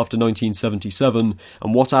sold up after 1977,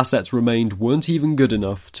 and what assets remained weren't even good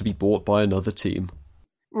enough to be bought by another team.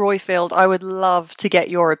 Royfield, I would love to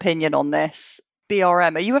get your opinion on this.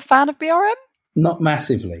 BRM. Are you a fan of BRM? Not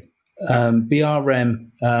massively. BRM,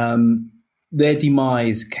 their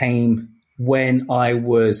demise came when I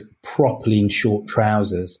was properly in short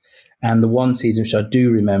trousers. And the one season which I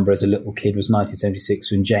do remember as a little kid was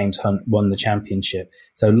 1976 when James Hunt won the championship.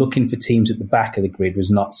 So looking for teams at the back of the grid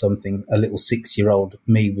was not something a little 6-year-old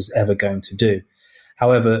me was ever going to do.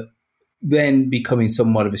 However, then becoming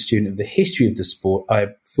somewhat of a student of the history of the sport, I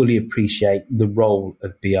fully appreciate the role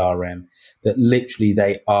of BRM. That literally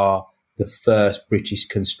they are the first British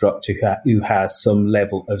constructor who has some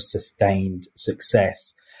level of sustained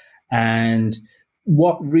success. And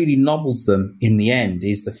what really nobbles them in the end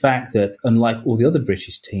is the fact that, unlike all the other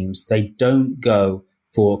British teams, they don't go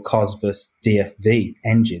for Cosworth's DFV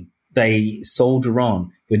engine. They soldier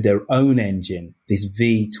on with their own engine, this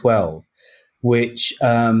V12, which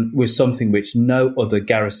was something which no other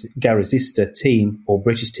Garagista team or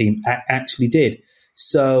British team actually did.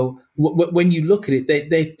 So when you look at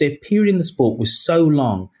it, their period in the sport was so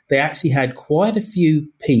long. They actually had quite a few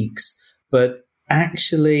peaks, but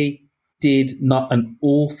actually did not an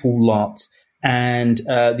awful lot. And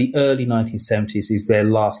the early 1970s is their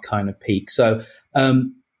last kind of peak. So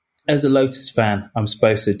as a Lotus fan, I'm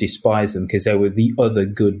supposed to despise them because they were the other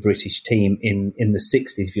good British team in the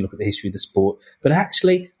 60s, if you look at the history of the sport. But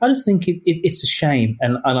actually, I just think it's a shame.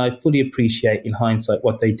 And I fully appreciate in hindsight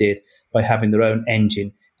what they did by having their own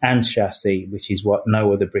engine and chassis, which is what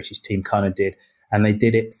no other British team kind of did. And they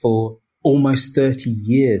did it for almost 30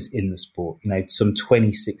 years in the sport, some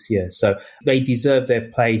 26 years. So they deserve their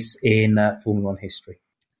place in Formula One history.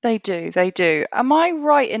 They do. Am I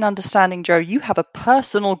right in understanding, Joe, you have a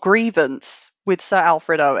personal grievance with Sir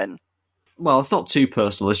Alfred Owen? Well, it's not too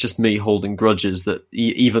personal. It's just me holding grudges that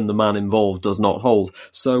even the man involved does not hold.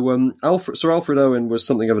 So Sir Alfred Owen was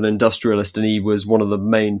something of an industrialist, and he was one of the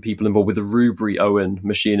main people involved with the Rubery Owen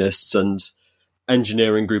machinists and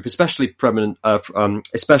engineering group, especially prominent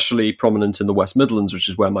in the West Midlands, which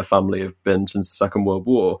is where my family have been since the Second World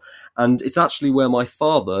War. And it's actually where my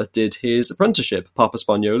father did his apprenticeship. Papa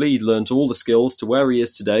Spagnoli, he learned all the skills to where he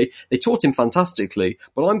is today. They taught him fantastically,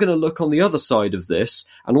 but I'm going to look on the other side of this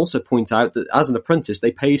and also point out that as an apprentice,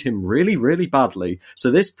 they paid him really, really badly.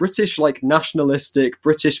 So this British, nationalistic,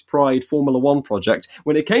 British pride Formula One project,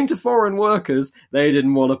 when it came to foreign workers, they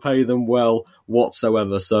didn't want to pay them well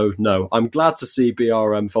whatsoever. So no, I'm glad to see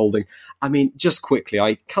BRM folding. I mean, just quickly,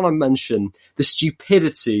 I cannot mention the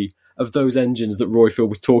stupidity of those engines that Royfield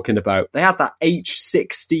was talking about. They had that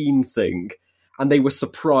H16 thing, and they were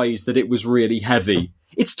surprised that it was really heavy.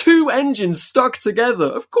 It's 2 engines stuck together.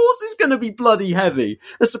 Of course it's going to be bloody heavy.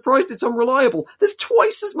 They're surprised it's unreliable. There's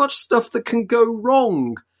twice as much stuff that can go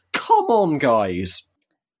wrong. Come on, guys.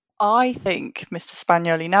 I think, Mr.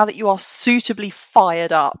 Spagnoli, now that you are suitably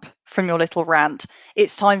fired up from your little rant,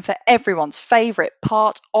 it's time for everyone's favourite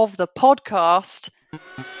part of the podcast.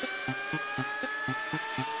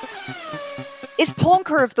 It's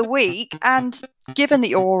Plonker of the Week, and given that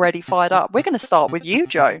you're already fired up, we're going to start with you,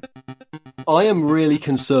 Joe. I am really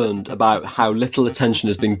concerned about how little attention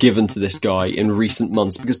has been given to this guy in recent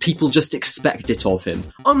months because people just expect it of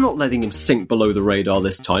him. I'm not letting him sink below the radar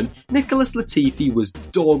this time. Nicholas Latifi was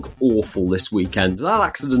dog awful this weekend. That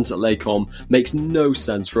accident at Les Combes makes no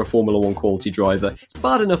sense for a Formula 1 quality driver. It's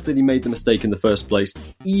bad enough that he made the mistake in the first place,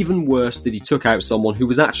 even worse that he took out someone who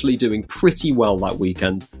was actually doing pretty well that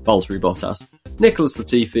weekend, Valtteri Bottas. Nicholas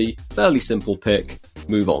Latifi, fairly simple pick,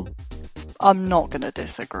 move on. I'm not going to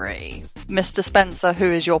disagree. Mr. Spencer, who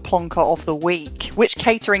is your plonker of the week? Which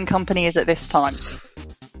catering company is it this time?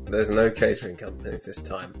 There's no catering companies this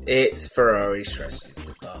time. It's Ferrari Strategies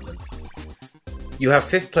Department. You have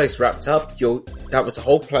 5th place wrapped up. That was the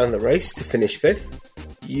whole plan of the race, to finish 5th.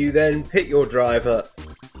 You then pit your driver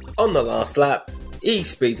on the last lap. He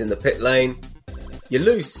speeds in the pit lane. You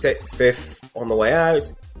lose 5th on the way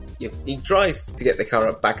out. He tries to get the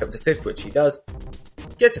car back up to 5th, which he does.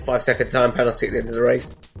 Gets a 5-second time penalty at the end of the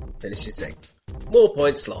race, finishes 6th. More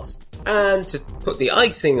points lost. And to put the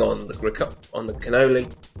icing on the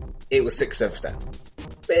cannoli, it was 6th down.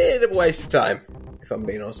 Bit of a waste of time, if I'm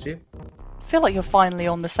being honest with you. I feel like you're finally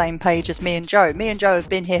on the same page as me and Joe. Me and Joe have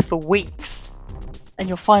been here for weeks, and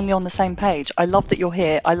you're finally on the same page. I love that you're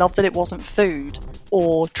here. I love that it wasn't food,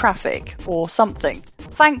 or traffic, or something.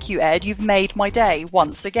 Thank you, Ed. You've made my day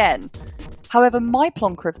once again. However, my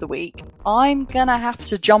plonker of the week, I'm going to have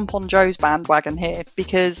to jump on Joe's bandwagon here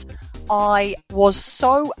because I was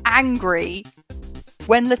so angry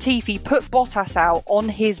when Latifi put Bottas out on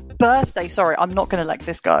his birthday. Sorry, I'm not going to let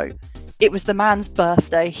this go. It was the man's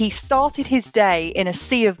birthday. He started his day in a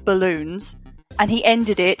sea of balloons and he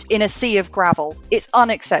ended it in a sea of gravel. It's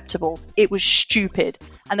unacceptable. It was stupid.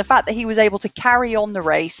 And the fact that he was able to carry on the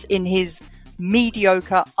race in his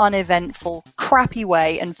mediocre, uneventful, crappy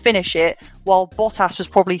way and finish it while Bottas was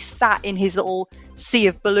probably sat in his little sea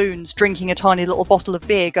of balloons drinking a tiny little bottle of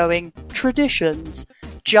beer going, traditions,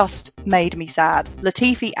 just made me sad.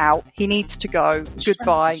 Latifi out. He needs to go.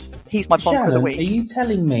 Goodbye. He's my plonker of the week. Are you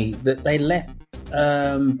telling me that they left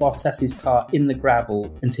Bottas's car in the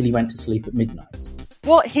gravel until he went to sleep at midnight?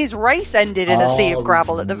 Well, his race ended in a sea of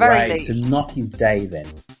gravel at the very least. So not his day then.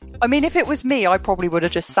 I mean, if it was me, I probably would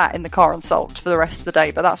have just sat in the car and sulked for the rest of the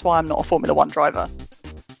day, but that's why I'm not a Formula 1 driver.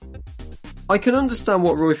 I can understand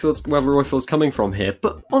where Royfield's coming from here,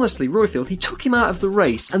 but honestly, Royfield, he took him out of the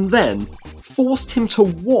race and then forced him to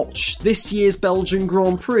watch this year's Belgian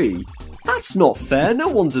Grand Prix. That's not fair. No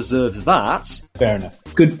one deserves that. Fair enough.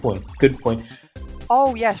 Good point.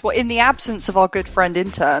 Oh, yes. Well, in the absence of our good friend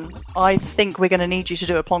intern, I think we're going to need you to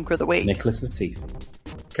do a plonker of the week. Nicholas Latifi.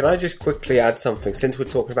 Can I just quickly add something? Since we're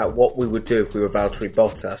talking about what we would do if we were Valtteri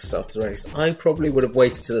Bottas after the race, I probably would have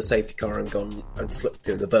waited to the safety car and gone and flipped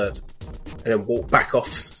through the bird and then walked back off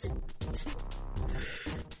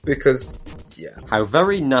because, yeah. How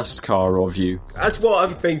very NASCAR of you. That's what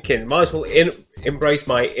I'm thinking. Might as well embrace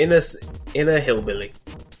my inner hillbilly.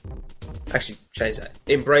 Actually, change that.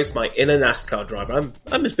 Embrace my inner NASCAR driver.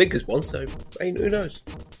 I'm as big as one, so who knows?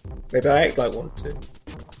 Maybe I act like one too.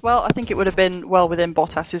 Well, I think it would have been well within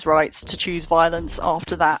Bottas's rights to choose violence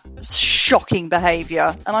after that shocking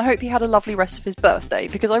behaviour. And I hope he had a lovely rest of his birthday,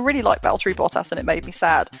 because I really like Valtteri Bottas and it made me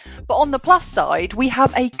sad. But on the plus side, we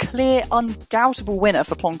have a clear, undoubtable winner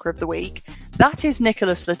for Plonker of the Week. That is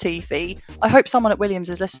Nicholas Latifi. I hope someone at Williams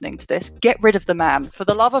is listening to this. Get rid of the man. For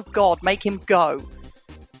the love of God, make him go.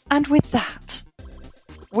 And with that,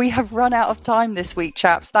 we have run out of time this week,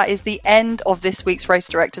 chaps. That is the end of this week's Race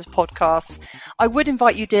Directors podcast. I would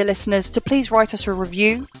invite you, dear listeners, to please write us a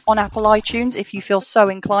review on Apple iTunes if you feel so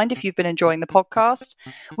inclined, if you've been enjoying the podcast.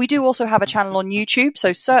 We do also have a channel on YouTube,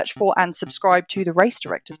 so search for and subscribe to the Race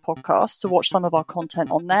Directors podcast to watch some of our content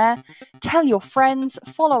on there. Tell your friends,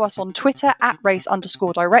 follow us on Twitter at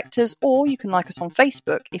race_directors, or you can like us on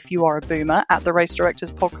Facebook if you are a boomer at the Race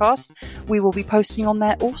Directors podcast. We will be posting on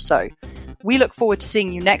there also. We look forward to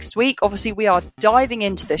seeing you next week. Obviously, we are diving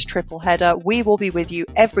into this triple header. We will be with you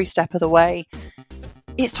every step of the way.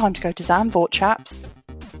 It's time to go to Zandvoort, chaps.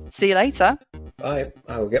 See you later. Bye.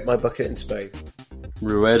 I will get my bucket and spade.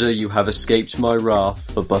 Rueda, you have escaped my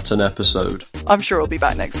wrath for but an episode. I'm sure I'll be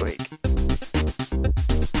back next week.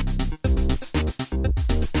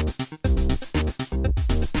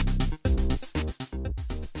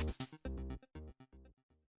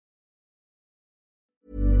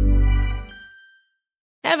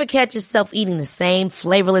 Ever catch yourself eating the same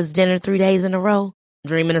flavorless dinner 3 days in a row?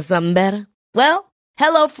 Dreaming of something better? Well,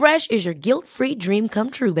 HelloFresh is your guilt-free dream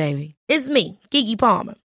come true, baby. It's me, Keke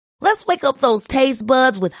Palmer. Let's wake up those taste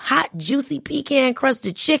buds with hot, juicy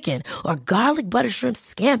pecan-crusted chicken or garlic butter shrimp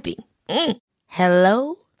scampi.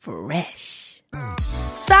 Hello Fresh.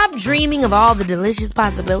 Stop dreaming of all the delicious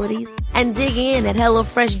possibilities and dig in at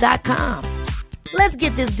HelloFresh.com. Let's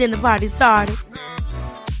get this dinner party started.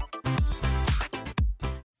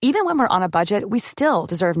 Even when we're on a budget, we still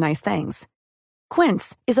deserve nice things.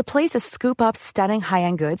 Quince is a place to scoop up stunning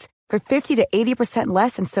high-end goods for 50 to 80%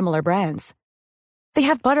 less than similar brands. They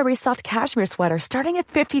have buttery soft cashmere sweaters starting at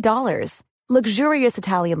 $50, luxurious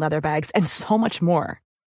Italian leather bags, and so much more.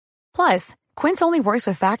 Plus, Quince only works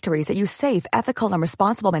with factories that use safe, ethical, and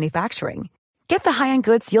responsible manufacturing. Get the high-end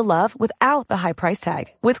goods you'll love without the high price tag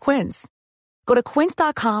with Quince. Go to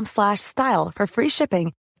quince.com/style for free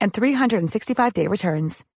shipping and 365-day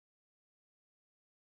returns.